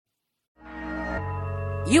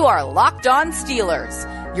You are Locked On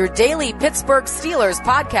Steelers, your daily Pittsburgh Steelers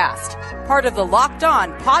podcast, part of the Locked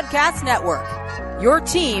On Podcast Network, your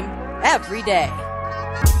team every day.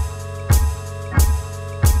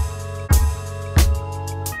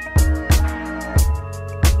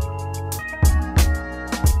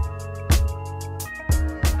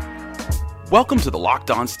 Welcome to the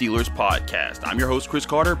Locked On Steelers podcast. I'm your host, Chris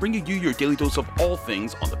Carter, bringing you your daily dose of all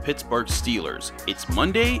things on the Pittsburgh Steelers. It's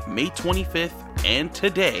Monday, May 25th, and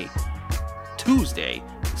today, Tuesday,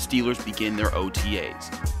 the Steelers begin their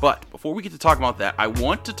OTAs. But before we get to talk about that, I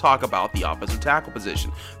want to talk about the offensive tackle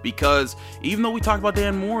position, because even though we talked about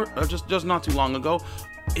Dan Moore just not too long ago,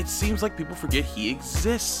 it seems like people forget he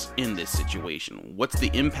exists in this situation. What's the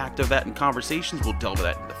impact of that in conversations? We'll delve into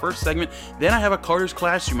that in the first segment. Then I have a Carter's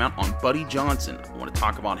Classroom out on Buddy Johnson. I want to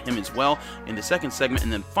talk about him as well in the second segment.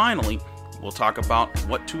 And then finally, we'll talk about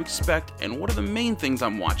what to expect and what are the main things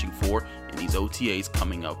I'm watching for in these OTAs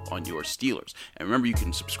coming up on your Steelers. And remember, you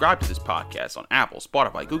can subscribe to this podcast on Apple,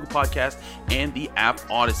 Spotify, Google Podcasts, and the app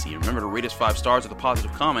Odyssey. And remember to rate us 5 stars with a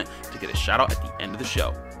positive comment to get a shout out at the end of the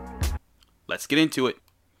show. Let's get into it.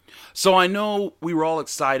 So I know we were all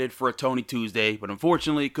excited for a Tony Tuesday, but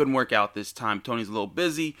unfortunately it couldn't work out this time. Tony's a little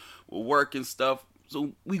busy with work and stuff,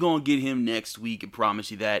 so we gonna get him next week and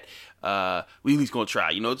promise you that. We at least gonna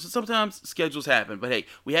try. You know, sometimes schedules happen, but hey,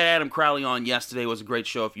 we had Adam Crowley on yesterday. It was a great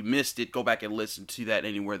show. If you missed it, go back and listen to that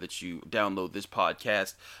anywhere that you download this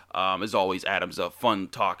podcast. As always, Adam's fun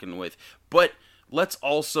talking with. But let's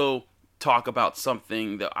also talk about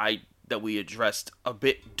something that we addressed a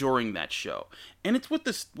bit during that show. And it's with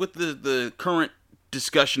the current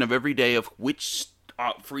discussion of every day of which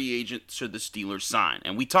free agent should the Steelers sign.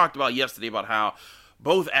 And we talked about yesterday about how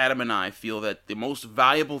both Adam and I feel that the most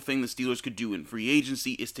valuable thing the Steelers could do in free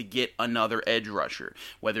agency is to get another edge rusher,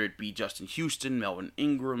 whether it be Justin Houston, Melvin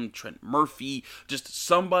Ingram, Trent Murphy, just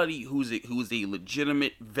somebody who's a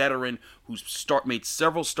legitimate veteran who's made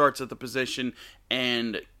several starts at the position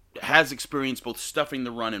and has experience both stuffing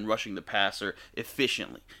the run and rushing the passer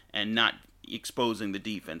efficiently and not exposing the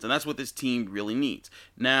defense. And that's what this team really needs.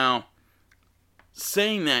 Now,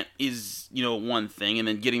 saying that is, one thing, and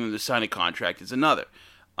then getting them to sign a contract is another.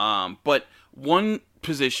 But one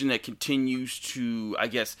position that continues to, I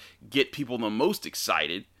guess, get people the most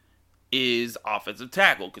excited is offensive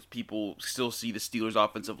tackle, because people still see the Steelers'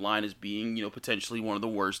 offensive line as being, potentially one of the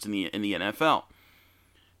worst in the NFL.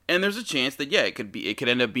 And there's a chance that, it could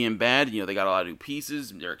end up being bad. They got a lot of new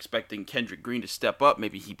pieces. They're expecting Kendrick Green to step up.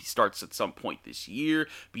 Maybe he starts at some point this year.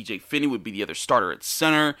 BJ Finney would be the other starter at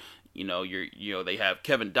center. They have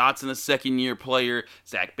Kevin Dotson, a second-year player.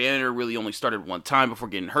 Zach Banner really only started one time before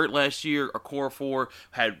getting hurt last year. Okorafor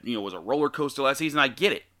was a roller coaster last season. I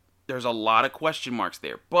get it. There's a lot of question marks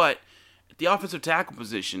there. But at the offensive tackle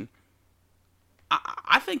position,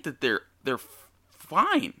 I think that they're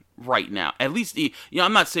fine right now. At least,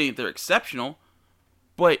 I'm not saying they're exceptional,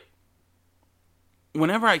 but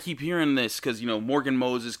whenever I keep hearing this, because, Morgan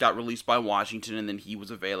Moses got released by Washington and then he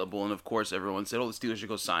was available, and of course everyone said, the Steelers should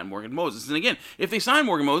go sign Morgan Moses. And again, if they sign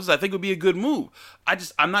Morgan Moses, I think it would be a good move.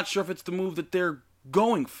 I'm not sure if it's the move that they're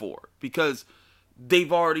going for, because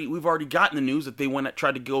we've already gotten the news that they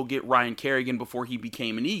tried to go get Ryan Kerrigan before he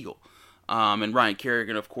became an Eagle. And Ryan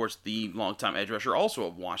Kerrigan, of course, the longtime edge rusher, also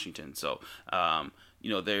of Washington. So, I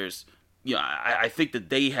think that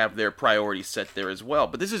they have their priorities set there as well.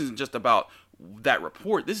 But this isn't just about that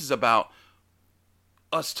report. This is about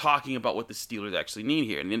us talking about what the Steelers actually need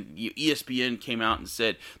here. And then ESPN came out and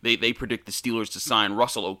said they predict the Steelers to sign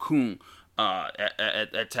Russell Okung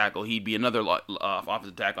at tackle. He'd be another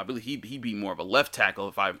offensive tackle. I believe he'd be more of a left tackle,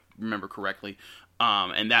 if I remember correctly.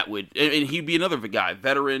 And he'd be another guy,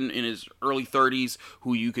 veteran in his early 30s,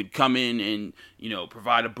 who you could come in and,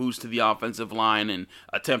 provide a boost to the offensive line, and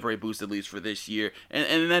a temporary boost at least for this year.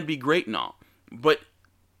 And that'd be great and all. But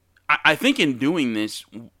I think in doing this,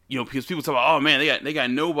 because people talk about, oh man, they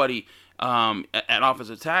got nobody at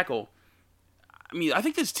offensive tackle. I mean, I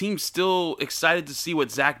think this team's still excited to see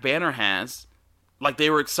what Zach Banner has, like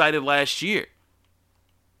they were excited last year.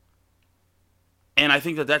 And I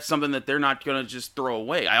think that that's something that they're not going to just throw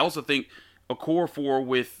away. I also think Okorafor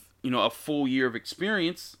with, a full year of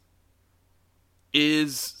experience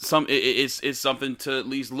is something to at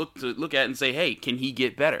least look at and say, hey, can he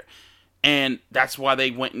get better? And that's why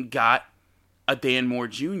they went and got a Dan Moore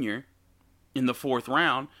Jr. in the 4th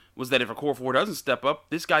round, was that if Okorafor doesn't step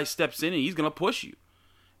up, this guy steps in and he's going to push you.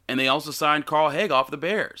 And they also signed Carl Haig off the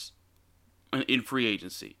Bears in free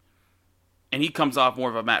agency. And he comes off more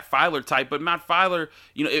of a Matt Filer type, but Matt Filer,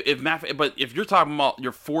 if you're talking about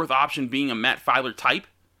your 4th option being a Matt Filer type,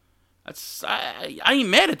 I ain't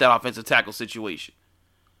mad at that offensive tackle situation.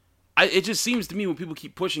 It just seems to me when people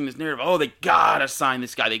keep pushing this narrative, oh, they gotta sign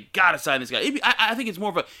this guy, I think it's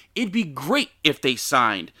more of it'd be great if they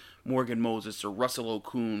signed Morgan Moses or Russell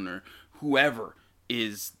Okung or whoever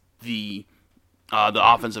is the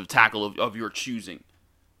offensive tackle of your choosing.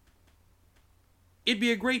 It'd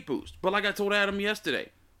be a great boost. But like I told Adam yesterday,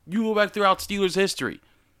 you go back throughout Steelers history,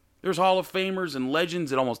 there's Hall of Famers and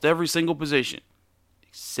legends at almost every single position,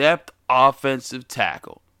 except offensive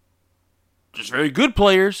tackle. There's very good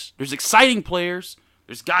players. There's exciting players.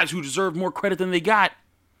 There's guys who deserve more credit than they got.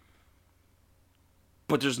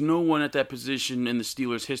 But there's no one at that position in the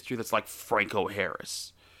Steelers' history that's like Franco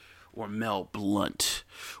Harris or Mel Blount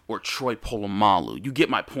or Troy Polamalu. You get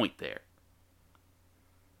my point there.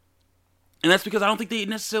 And that's because I don't think they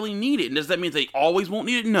necessarily need it. And does that mean they always won't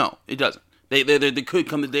need it? No, it doesn't. They could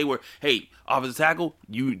come the day where, hey, offensive tackle,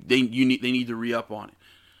 they need to re-up on it.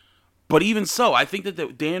 But even so, I think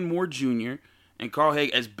that Dan Moore Jr. and Carl Haig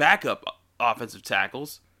as backup offensive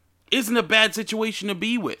tackles isn't a bad situation to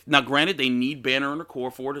be with. Now, granted, they need Banner and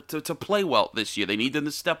Okorafor to play well this year. They need them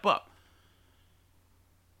to step up.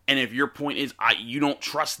 And if your point is you don't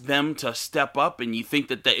trust them to step up and you think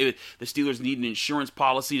that the Steelers need an insurance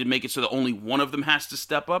policy to make it so that only one of them has to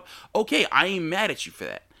step up, okay, I ain't mad at you for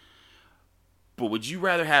that. But would you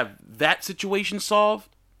rather have that situation solved?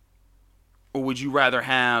 Or would you rather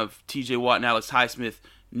have TJ Watt and Alex Highsmith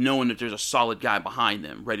knowing that there's a solid guy behind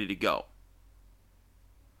them ready to go?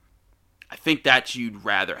 I think that you'd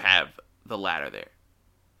rather have the latter there.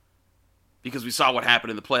 Because we saw what happened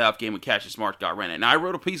in the playoff game when Cassius Marsh got ran at. Now, I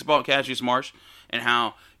wrote a piece about Cassius Marsh and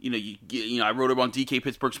how, I wrote it on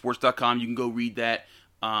DKPittsburghSports.com. You can go read that.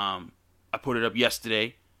 I put it up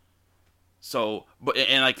yesterday. So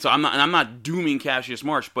I'm not dooming Cassius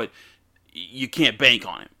Marsh, but you can't bank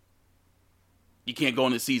on him. You can't go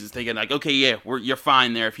into the season thinking like, okay, yeah, you're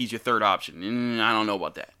fine there if he's your third option. I don't know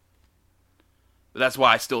about that. But that's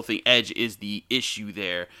why I still think edge is the issue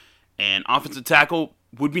there. And offensive tackle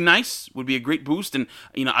would be nice, would be a great boost. And,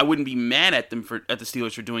 I wouldn't be mad at them at the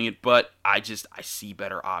Steelers for doing it, but I see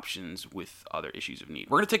better options with other issues of need.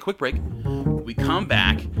 We're going to take a quick break. When we come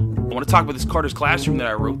back, I want to talk about this Carter's Classroom that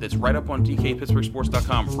I wrote that's right up on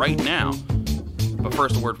DKPittsburghSports.com right now. But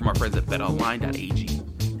first, a word from our friends at BetOnline.ag.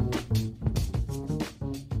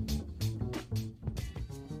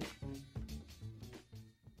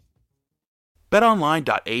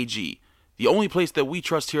 BetOnline.ag, the only place that we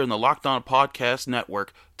trust here in the Locked On Podcast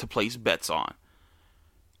Network to place bets on.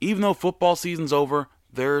 Even though football season's over,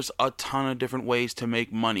 there's a ton of different ways to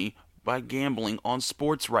make money by gambling on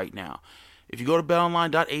sports right now. If you go to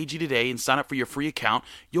BetOnline.ag today and sign up for your free account,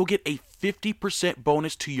 you'll get a 50%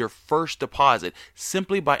 bonus to your first deposit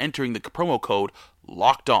simply by entering the promo code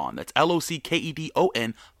LOCKEDON. That's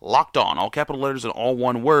LOCKEDON, Locked On, all capital letters and all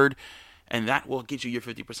one word. And that will get you your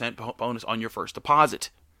 50% bonus on your first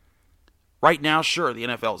deposit. Right now, sure, the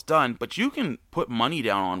NFL's done, but you can put money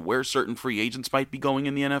down on where certain free agents might be going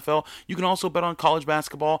in the NFL. You can also bet on college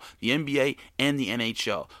basketball, the NBA, and the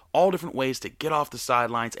NHL. All different ways to get off the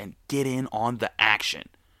sidelines and get in on the action.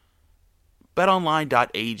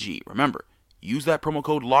 BetOnline.ag. Remember, use that promo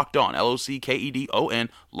code LOCKEDON, LOCKEDON,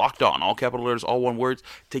 Locked On, all capital letters, all one words,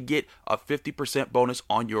 to get a 50% bonus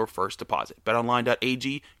on your first deposit.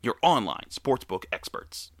 BetOnline.ag, your online sportsbook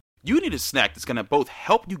experts. You need a snack that's going to both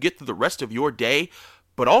help you get through the rest of your day,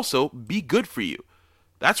 but also be good for you.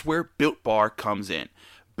 That's where Built Bar comes in.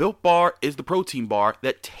 Built Bar is the protein bar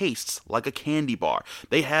that tastes like a candy bar.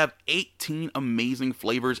 They have 18 amazing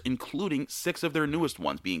flavors, including 6 of their newest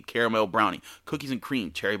ones, being caramel brownie, cookies and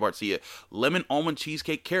cream, cherry barcia, lemon almond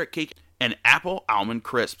cheesecake, carrot cake, and apple almond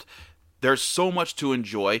crisp. There's so much to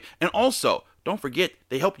enjoy, and also, don't forget,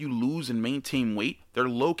 they help you lose and maintain weight. They're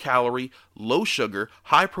low calorie, low sugar,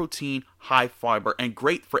 high protein, high fiber, and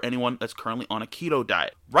great for anyone that's currently on a keto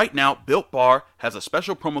diet. Right now, Built Bar has a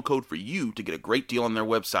special promo code for you to get a great deal on their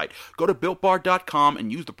website. Go to BuiltBar.com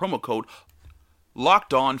and use the promo code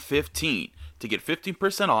LOCKEDON15 to get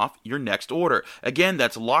 15% off your next order. Again,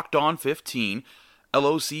 that's LOCKEDON15,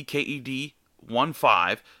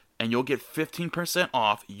 LOCKED15, and you'll get 15%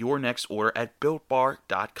 off your next order at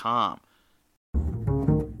BuiltBar.com.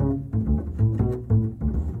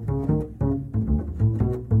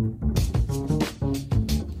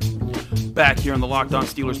 Back here on the Locked On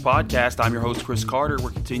Steelers podcast, I'm your host, Chris Carter.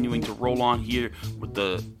 We're continuing to roll on here with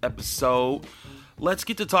the episode. Let's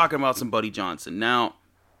get to talking about some Buddy Johnson. Now,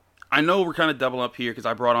 I know we're kind of double up here because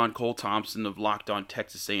I brought on Cole Thompson of Locked On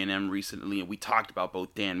Texas A&M recently, and we talked about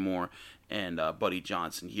both Dan Moore and Buddy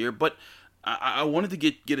Johnson here. But I wanted to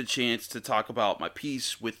get a chance to talk about my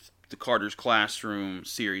piece with the Carter's Classroom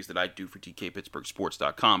series that I do for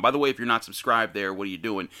TKPittsburghSports.com. By the way, if you're not subscribed there, what are you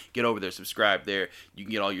doing? Get over there, subscribe there. You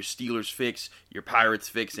can get all your Steelers fix, your Pirates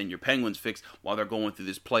fix, and your Penguins fix while they're going through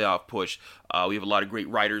this playoff push. We have a lot of great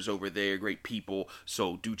writers over there, great people,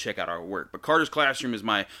 so do check out our work. But Carter's Classroom is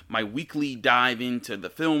my weekly dive into the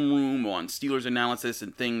film room on Steelers analysis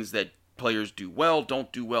and things that players do well,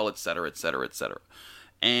 don't do well, etc., etc., etc.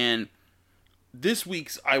 And this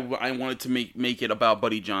week's, I wanted to make it about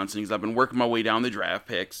Buddy Johnson because I've been working my way down the draft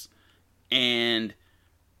picks, and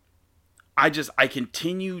I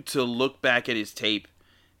continue to look back at his tape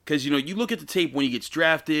because, you know, you look at the tape when he gets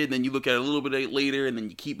drafted, then you look at it a little bit later, and then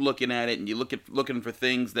you keep looking at it, and you looking for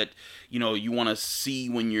things that, you know, you want to see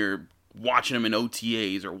when you're watching him in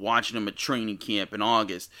OTAs or watching him at training camp in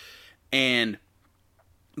August. And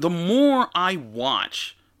the more I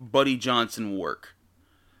watch Buddy Johnson work,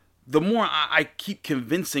 the more I keep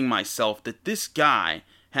convincing myself that this guy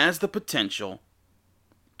has the potential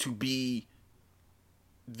to be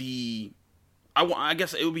I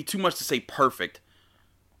guess it would be too much to say perfect,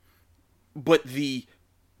 but the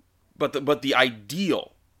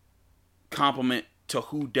ideal complement to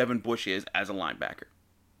who Devin Bush is as a linebacker.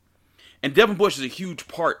 And Devin Bush is a huge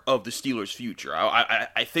part of the Steelers' future.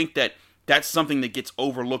 I think that's something that gets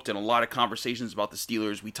overlooked in a lot of conversations about the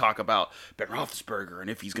Steelers. We talk about Ben Roethlisberger and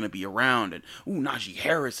if he's going to be around, and Najee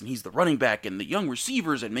Harris, and he's the running back, and the young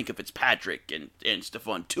receivers, and Minkah Fitzpatrick, and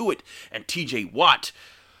Stephon Tuitt, and T.J. Watt.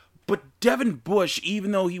 But Devin Bush,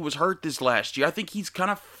 even though he was hurt this last year, I think he's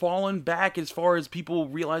kind of fallen back as far as people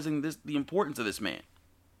realizing the importance of this man.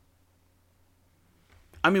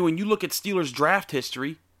 I mean, when you look at Steelers draft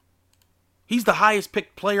history, he's the highest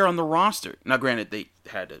picked player on the roster. Now, granted, they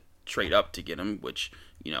had to trade up to get him, which,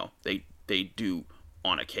 you know, they do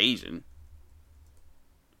on occasion.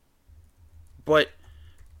 But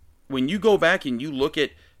when you go back and you look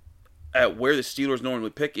at where the Steelers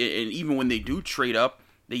normally pick, and even when they do trade up,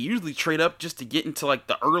 they usually trade up just to get into like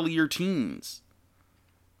the earlier teens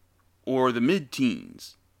or the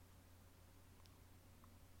mid-teens.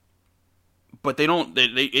 But they don't.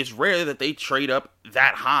 It's rare that they trade up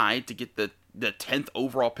that high to get the 10th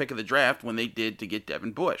overall pick of the draft when they did to get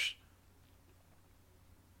Devin Bush.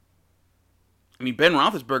 I mean, Ben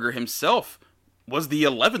Roethlisberger himself was the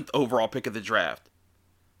 11th overall pick of the draft.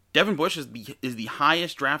 Devin Bush is the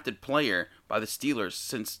highest drafted player by the Steelers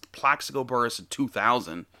since Plaxico Burress in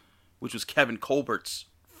 2000, which was Kevin Colbert's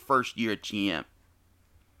first year at GM.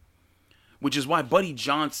 Which is why Buddy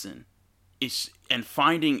Johnson is, and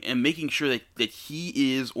finding and making sure that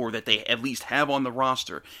he is, or that they at least have on the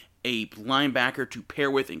roster, a linebacker to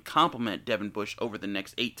pair with and complement Devin Bush over the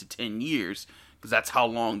next 8 to 10 years, because that's how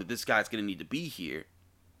long that this guy's going to need to be here.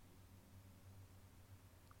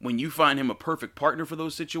 When you find him a perfect partner for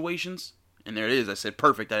those situations, and there it is, I said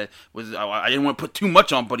perfect. I didn't want to put too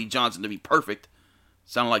much on Buddy Johnson to be perfect.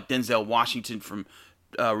 Sounded like Denzel Washington from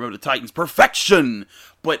Remember the Titans. Perfection!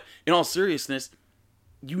 But in all seriousness,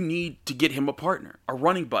 you need to get him a partner, a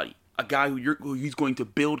running buddy, a guy who he's going to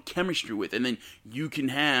build chemistry with, and then you can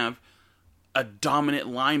have a dominant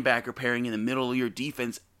linebacker pairing in the middle of your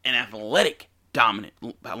defense, an athletic dominant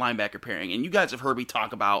linebacker pairing. And you guys have heard me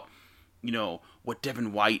talk about, you know, what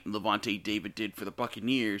Devin White and Levante David did for the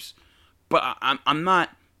Buccaneers, but I'm not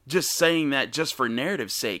just saying that just for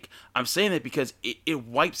narrative's sake. I'm saying that because it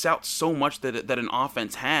wipes out so much that an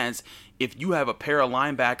offense has if you have a pair of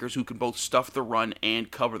linebackers who can both stuff the run and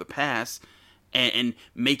cover the pass and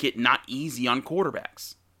make it not easy on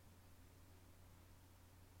quarterbacks.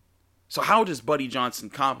 So how does Buddy Johnson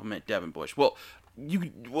complement Devin Bush? Well,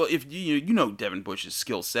 if you know Devin Bush's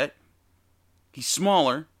skill set, he's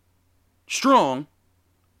smaller, strong,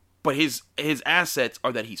 but his assets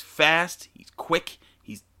are that he's fast, he's quick,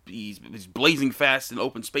 he's blazing fast in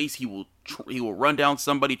open space. He will run down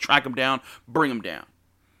somebody, track him down, bring him down,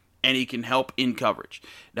 and he can help in coverage.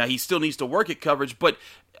 Now he still needs to work at coverage, but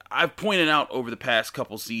I've pointed out over the past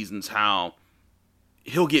couple seasons how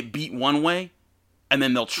he'll get beat one way, and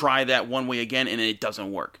then they'll try that one way again, and it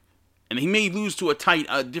doesn't work. And he may lose to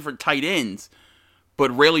different tight ends,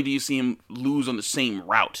 but rarely do you see him lose on the same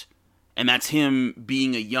route. And that's him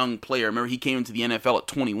being a young player. Remember, he came into the NFL at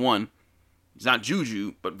 21. He's not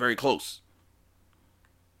Juju, but very close.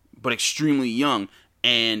 But extremely young.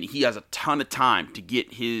 And he has a ton of time to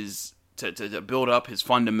get to build up his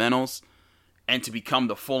fundamentals and to become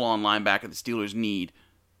the full-on linebacker the Steelers need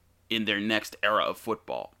in their next era of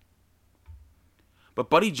football. But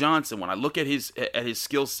Buddy Johnson, when I look at his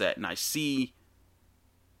skill set and I see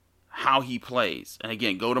how he plays, and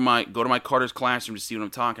again, go to my Carter's Classroom to see what I'm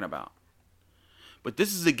talking about. But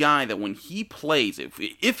this is a guy that when he plays,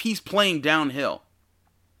 if he's playing downhill,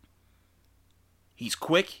 He's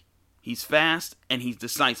quick, he's fast, and he's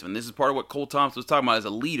decisive. And this is part of what Cole Thompson was talking about as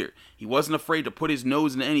a leader. He wasn't afraid to put his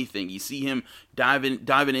nose into anything. You see him diving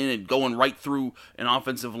in and going right through an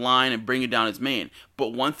offensive line and bringing down his man. But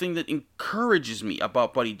one thing that encourages me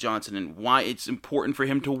about Buddy Johnson and why it's important for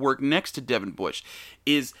him to work next to Devin Bush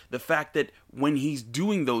is the fact that when he's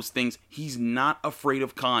doing those things, he's not afraid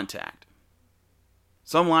of contact.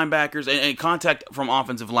 Some linebackers, and contact from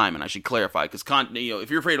offensive linemen, I should clarify, because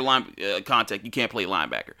if you're afraid of contact, you can't play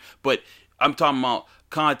linebacker. But I'm talking about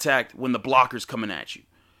contact when the blocker's coming at you.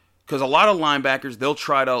 Because a lot of linebackers, they'll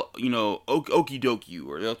try to, okie doke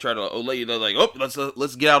you, or they'll try to lay you. They're like,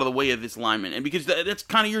 let's get out of the way of this lineman. And because that's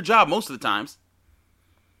kind of your job most of the times.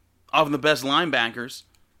 Often the best linebackers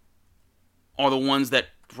are the ones that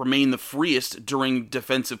remain the freest during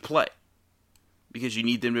defensive play, because you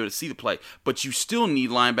need them to be able to see the play. But you still need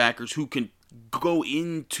linebackers who can go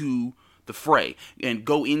into the fray and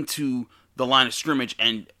go into the line of scrimmage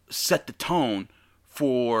and set the tone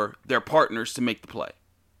for their partners to make the play.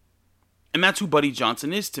 And that's who Buddy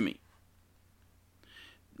Johnson is to me.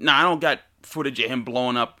 Now, I don't got footage of him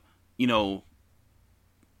blowing up,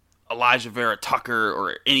 Elijah Vera Tucker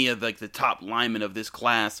or any of the top linemen of this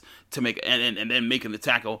class to make and then making the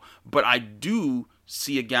tackle. But I do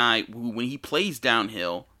see a guy who, when he plays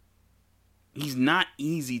downhill, he's not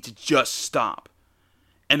easy to just stop.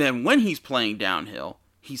 And then when he's playing downhill,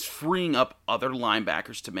 he's freeing up other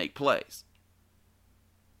linebackers to make plays.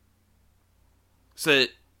 So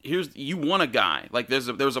you want a guy like there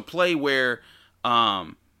was a play where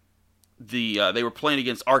they were playing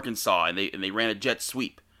against Arkansas and they ran a jet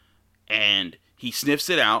sweep, and he sniffs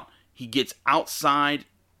it out. He gets outside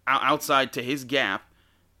to his gap,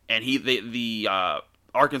 and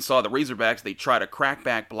Arkansas, the Razorbacks, they try to crack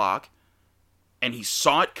back block, and he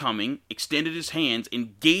saw it coming, extended his hands,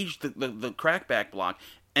 engaged the crackback block,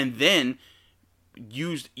 and then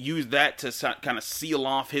used that to kind of seal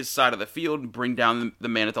off his side of the field and bring down the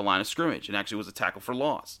man at the line of scrimmage. And actually was a tackle for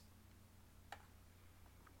loss.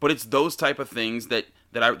 But it's those type of things that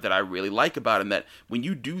I really like about him, that when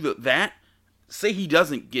you do that, say he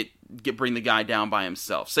doesn't bring the guy down by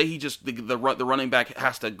himself. Say he just the running back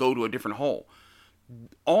has to go to a different hole.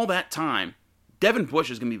 All that time, Devin Bush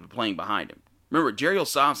is going to be playing behind him. Remember, Jerry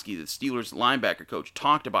Osofsky, the Steelers linebacker coach,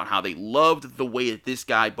 talked about how they loved the way that this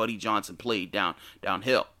guy, Buddy Johnson, played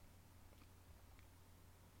downhill.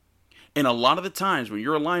 And a lot of the times when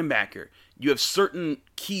you're a linebacker, you have certain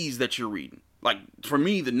keys that you're reading. Like, for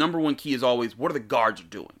me, the number one key is always, what are the guards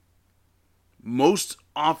doing? Most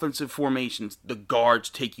offensive formations, the guards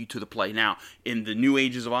take you to the play. Now, in the new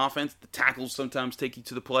ages of offense, the tackles sometimes take you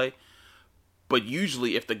to the play. But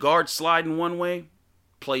usually, if the guard's sliding one way,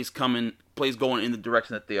 plays going in the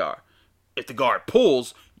direction that they are. If the guard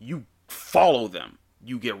pulls, you follow them.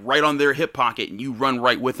 You get right on their hip pocket and you run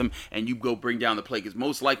right with them and you go bring down the play, because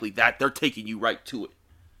most likely that they're taking you right to it.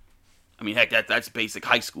 I mean, heck, that's basic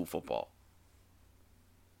high school football.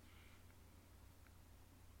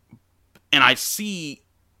 And I see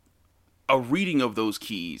a reading of those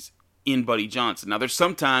keys in Buddy Johnson. Now, there's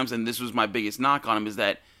sometimes, and this was my biggest knock on him, is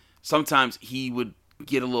that sometimes he would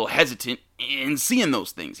get a little hesitant in seeing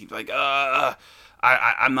those things. He's like,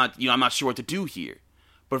 I'm not sure what to do here.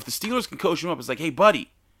 But if the Steelers can coach him up, it's like, hey, buddy,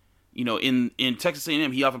 in Texas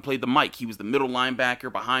A&M, he often played the Mike. He was the middle linebacker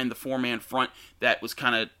behind the four-man front that was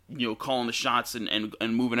kind of, calling the shots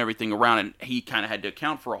and moving everything around, and he kind of had to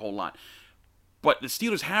account for a whole lot. But the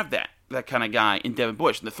Steelers have that kind of guy in Devin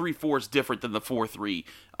Bush. And the 3-4 is different than the 4-3.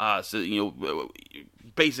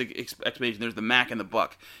 Basic explanation, there's the Mac and the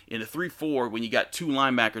Buck. In the 3-4, when you got two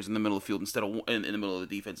linebackers in the middle of the field instead of in the middle of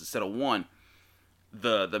the defense instead of one,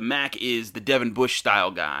 the Mac is the Devin Bush style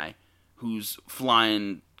guy who's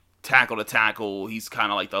flying tackle to tackle. He's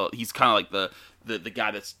kind of like the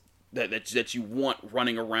guy that you want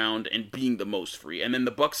running around and being the most free. And then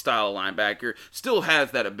the Buck style linebacker still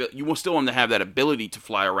has that ability. You will still want to have that ability to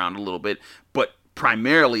fly around a little bit, but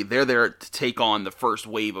primarily they're there to take on the first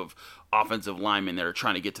wave of offensive linemen that are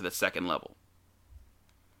trying to get to the second level.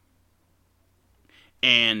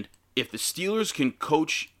 And if the Steelers can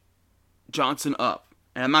coach Johnson up,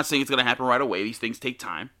 and I'm not saying it's going to happen right away, these things take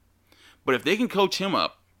time, but if they can coach him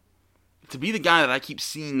up to be the guy that I keep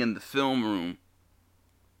seeing in the film room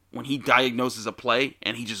when he diagnoses a play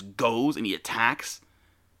and he just goes and he attacks,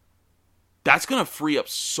 that's going to free up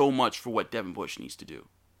so much for what Devin Bush needs to do.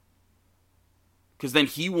 because then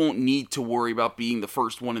he won't need to worry about being the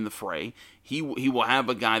first one in the fray. He will have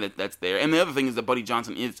a guy that's there. And the other thing is that Buddy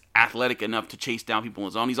Johnson is athletic enough to chase down people in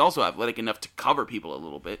his own. He's also athletic enough to cover people a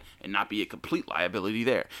little bit and not be a complete liability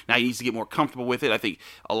there. Now, he needs to get more comfortable with it. I think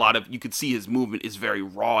you could see his movement is very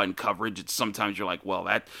raw in coverage. It's sometimes you're like, well,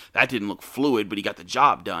 that didn't look fluid, but he got the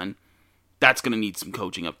job done. That's going to need some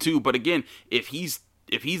coaching up too. But again, if he's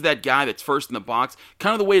that guy that's first in the box,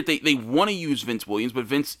 kind of the way that they want to use Vince Williams, but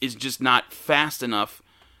Vince is just not fast enough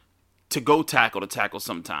to go tackle to tackle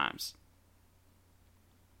sometimes.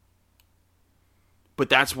 But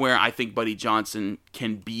that's where I think Buddy Johnson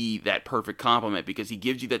can be that perfect complement, because he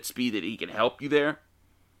gives you that speed that he can help you there,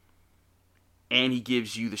 and he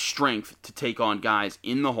gives you the strength to take on guys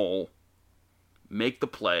in the hole, make the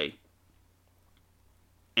play,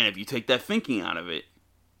 and if you take that thinking out of it,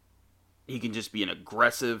 he can just be an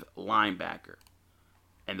aggressive linebacker.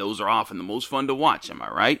 And those are often the most fun to watch. Am I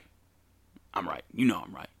right? I'm right. You know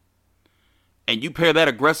I'm right. And you pair that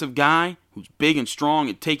aggressive guy who's big and strong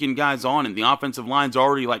and taking guys on, and the offensive line's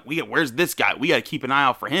already like, where's this guy? We got to keep an eye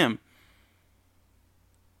out for him.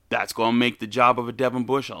 That's going to make the job of a Devin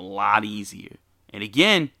Bush a lot easier. And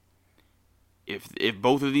again, if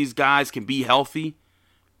both of these guys can be healthy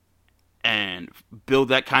and build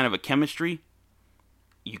that kind of a chemistry,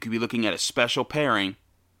 you could be looking at a special pairing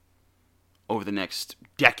over the next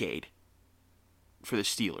decade for the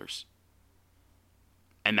Steelers.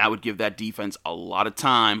 And that would give that defense a lot of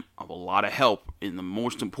time, a lot of help in the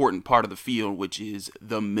most important part of the field, which is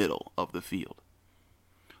the middle of the field.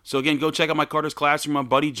 So again, go check out my Carter's Classroom on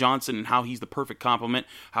Buddy Johnson and how he's the perfect complement,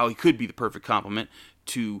 how he could be the perfect complement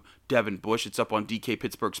to Devin Bush. It's up on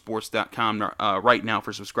DKPittsburghSports.com right now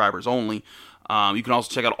for subscribers only. You can also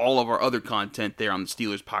check out all of our other content there on the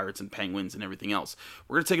Steelers, Pirates, and Penguins and everything else.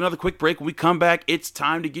 We're going to take another quick break. When we come back, it's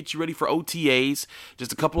time to get you ready for OTAs.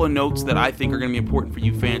 Just a couple of notes that I think are going to be important for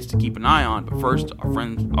you fans to keep an eye on. But first,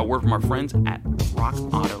 a word from our friends at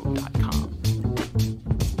RockAuto.com.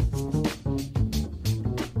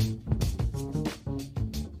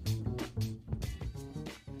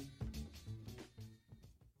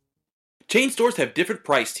 Chain stores have different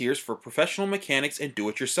price tiers for professional mechanics and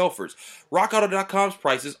do-it-yourselfers. RockAuto.com's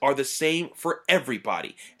prices are the same for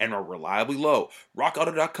everybody and are reliably low.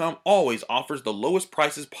 RockAuto.com always offers the lowest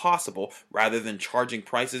prices possible rather than charging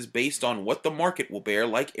prices based on what the market will bear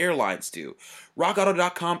like airlines do.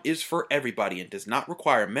 RockAuto.com is for everybody and does not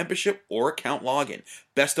require membership or account login.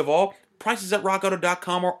 Best of all, prices at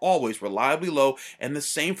RockAuto.com are always reliably low and the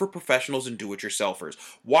same for professionals and do-it-yourselfers.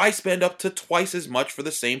 Why spend up to twice as much for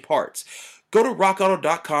the same parts? Go to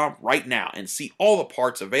RockAuto.com right now and see all the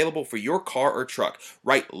parts available for your car or truck.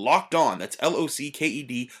 Write Locked On, that's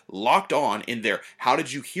L-O-C-K-E-D, Locked On in their How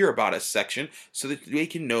Did You Hear About Us section so that they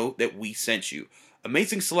can know that we sent you.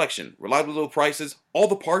 Amazing selection, reliably low prices, all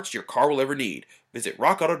the parts your car will ever need. Visit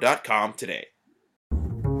RockAuto.com today.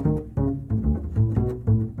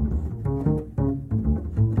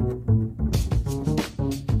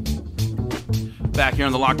 Back here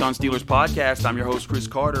on the Locked On Steelers podcast, I'm your host, Chris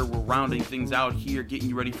Carter. We're rounding things out here, getting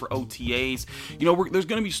you ready for OTAs. You know, there's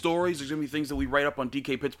going to be stories, there's going to be things that we write up on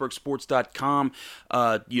DKPittsburghSports.com,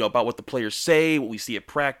 about what the players say, what we see at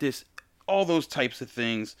practice, all those types of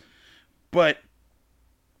things. But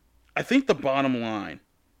I think the bottom line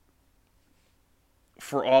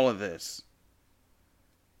for all of this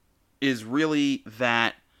is really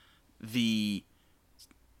that the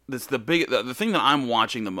thing that I'm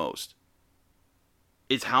watching the most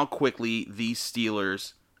is how quickly these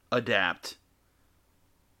Steelers adapt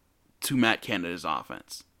to Matt Canada's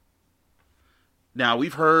offense. Now,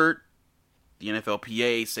 we've heard the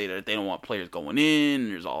NFLPA say that they don't want players going in,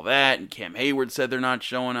 and there's all that, and Cam Hayward said they're not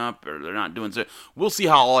showing up, or they're not doing so. We'll see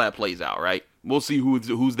how all that plays out, right? We'll see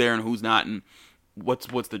who's there and who's not, and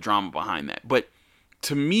what's the drama behind that. But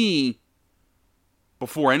to me,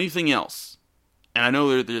 before anything else, and I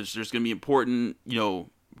know there's going to be important,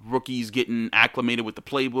 rookies getting acclimated with the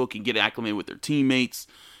playbook and getting acclimated with their teammates.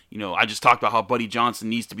 I just talked about how Buddy Johnson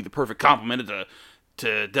needs to be the perfect complement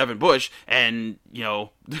to Devin Bush, and that's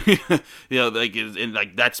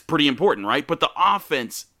pretty important, right? But the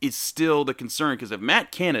offense is still the concern, because if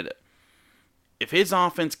Matt Canada, if his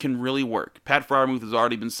offense can really work, Pat Freiermuth has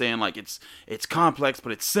already been saying it's complex,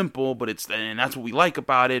 but it's simple, and that's what we like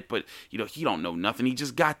about it. But he don't know nothing; he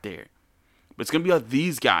just got there. But it's gonna be like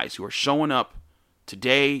these guys who are showing up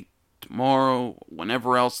today, tomorrow,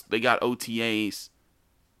 whenever else they got OTAs,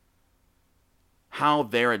 how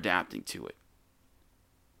they're adapting to it.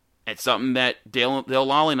 It's something that Dale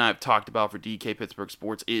Lally and I have talked about for DK Pittsburgh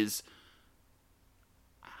Sports, is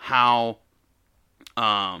how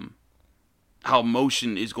how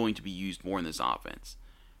motion is going to be used more in this offense,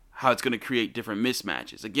 how it's going to create different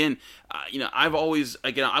mismatches. Again, I've always,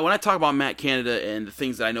 when I talk about Matt Canada and the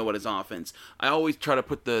things that I know about his offense, I always try to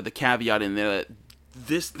put the caveat in there that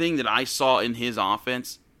this thing that I saw in his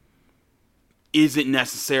offense isn't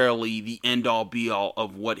necessarily the end-all, be-all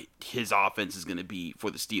of what his offense is going to be for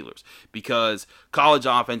the Steelers, because college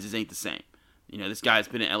offenses ain't the same. This guy's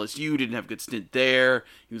been at LSU, didn't have a good stint there.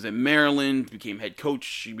 He was at Maryland, became head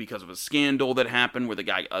coach because of a scandal that happened where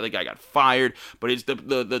the other guy got fired. But it's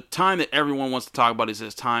the time that everyone wants to talk about is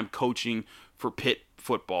his time coaching for Pitt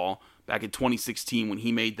football back in 2016 when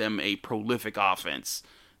he made them a prolific offense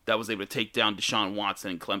that was able to take down Deshaun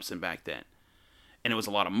Watson and Clemson back then. And it was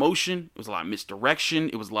a lot of motion, it was a lot of misdirection,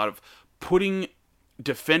 it was a lot of putting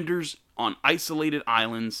defenders on isolated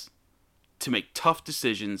islands to make tough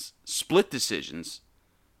decisions, split decisions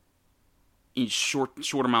in short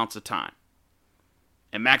amounts of time,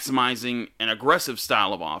 and maximizing an aggressive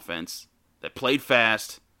style of offense that played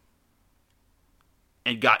fast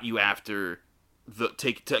and got you after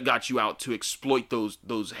got you out to exploit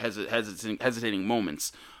those hesitating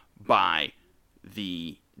moments by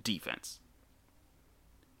the defense.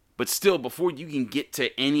 But still, before you can get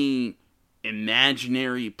to any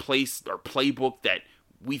imaginary place or playbook that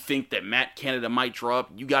we think that Matt Canada might draw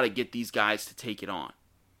up, you got to get these guys to take it on.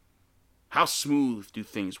 How smooth do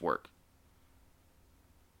things work?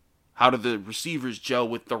 How do the receivers gel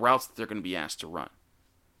with the routes that they're going to be asked to run?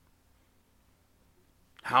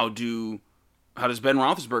 How does Ben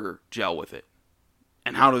Roethlisberger gel with it?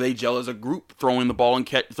 And how do they gel as a group, throwing the ball and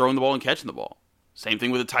catching the ball? Same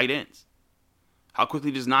thing with the tight ends. How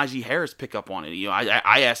quickly does Najee Harris pick up on it?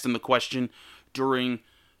 I asked him the question during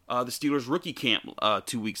the Steelers rookie camp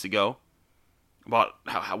 2 weeks ago about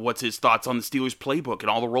what's his thoughts on the Steelers playbook and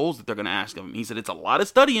all the roles that they're going to ask of him. He said, it's a lot of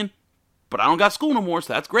studying, but I don't got school no more,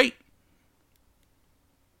 so that's great.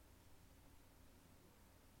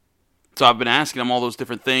 So I've been asking him all those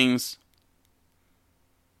different things.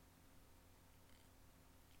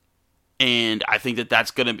 And I think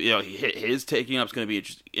that's going to be, his taking up is going to be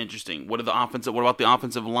interesting. What about the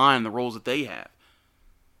offensive line and the roles that they have?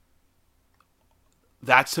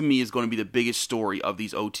 That, to me, is going to be the biggest story of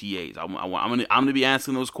these OTAs. I'm going to be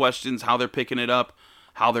asking those questions, how they're picking it up,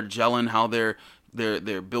 how they're gelling, how they're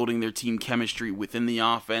building their team chemistry within the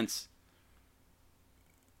offense.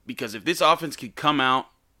 Because if this offense could come out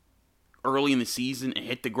early in the season and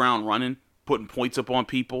hit the ground running, putting points up on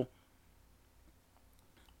people,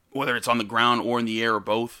 whether it's on the ground or in the air or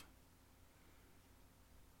both,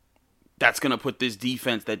 that's going to put this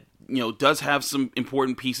defense that, does have some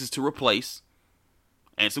important pieces to replace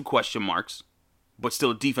and some question marks, but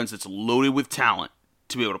still a defense that's loaded with talent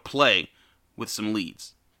to be able to play with some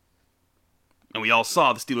leads. And we all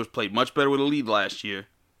saw the Steelers played much better with a lead last year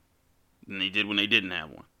than they did when they didn't have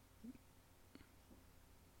one.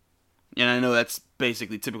 And I know that's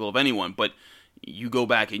basically typical of anyone, but you go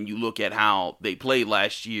back and you look at how they played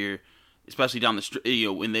last year, especially down the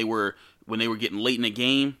when they were getting late in the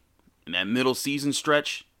game, in that middle season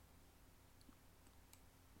stretch.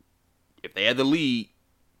 If they had the lead,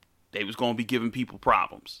 they was going to be giving people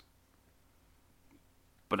problems.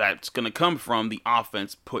 But that's going to come from the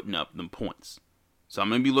offense putting up them points. So I'm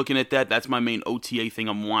going to be looking at that. That's my main OTA thing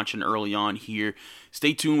I'm watching early on here.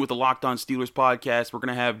 Stay tuned with the Locked On Steelers podcast. We're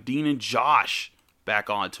going to have Dean and Josh back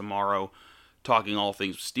on tomorrow, talking all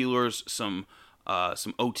things Steelers, some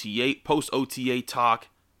OTA, post-OTA talk,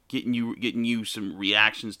 getting you some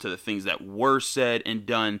reactions to the things that were said and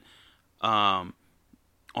done on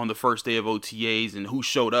the first day of OTAs and who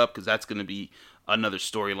showed up, because that's going to be another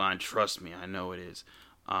storyline. Trust me, I know it is.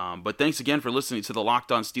 But thanks again for listening to the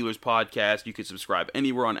Locked On Steelers podcast. You can subscribe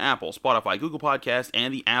anywhere on Apple, Spotify, Google Podcasts,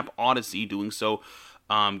 and the app Odyssey. Doing so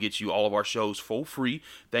gets you all of our shows for free.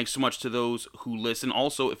 Thanks so much to those who listen.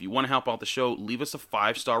 Also, if you want to help out the show, leave us a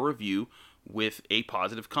 5-star review with a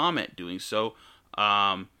positive comment. Doing so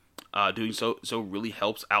really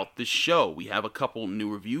helps out the show. We have a couple new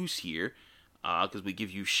reviews here because we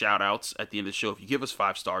give you shout outs at the end of the show if you give us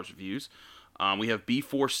 5-star reviews. We have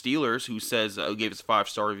B4 Steelers who says gave us a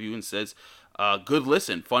 5-star review and says, good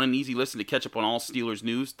listen, fun and easy listen to catch up on all Steelers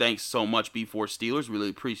news. Thanks so much, B4 Steelers. Really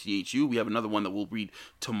appreciate you. We have another one that we'll read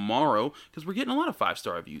tomorrow because we're getting a lot of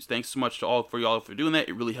 5-star reviews. Thanks so much to all for y'all for doing that.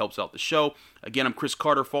 It really helps out the show. Again, I'm Chris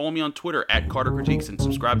Carter. Follow me on Twitter at Carter Critiques and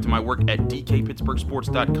subscribe to my work at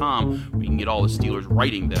DKPittsburghSports.com where you can get all the Steelers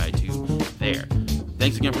writing that I do there.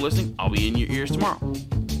 Thanks again for listening. I'll be in your ears tomorrow.